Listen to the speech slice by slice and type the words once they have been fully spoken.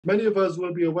Many of us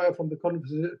will be aware from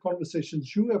the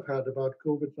conversations you have had about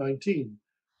COVID-19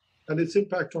 and its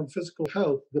impact on physical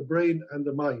health, the brain, and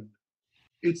the mind.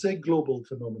 It's a global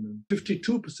phenomenon.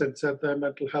 52% said their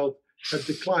mental health had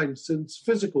declined since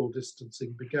physical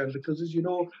distancing began, because, as you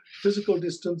know, physical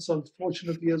distance,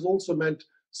 unfortunately, has also meant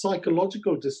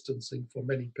psychological distancing for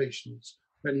many patients,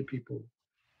 many people.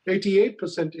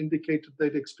 88% indicated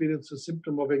they'd experienced a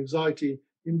symptom of anxiety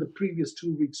in the previous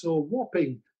 2 weeks, so a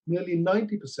whopping nearly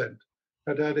 90%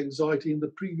 had had anxiety in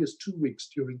the previous 2 weeks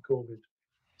during COVID.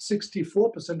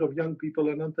 64% of young people,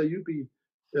 and Anta, you'd be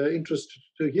interested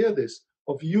to hear this,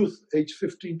 of youth aged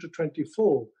 15 to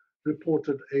 24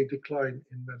 reported a decline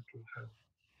in mental health.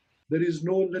 There is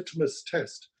no litmus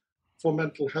test for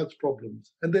mental health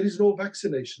problems, and there is no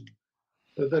vaccination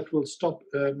that will stop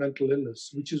mental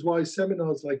illness, which is why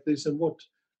seminars like this and what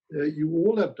you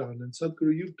all have done, and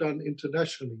Sadhguru, you've done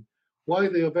internationally, why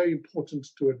they are very important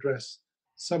to address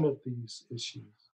some of these issues.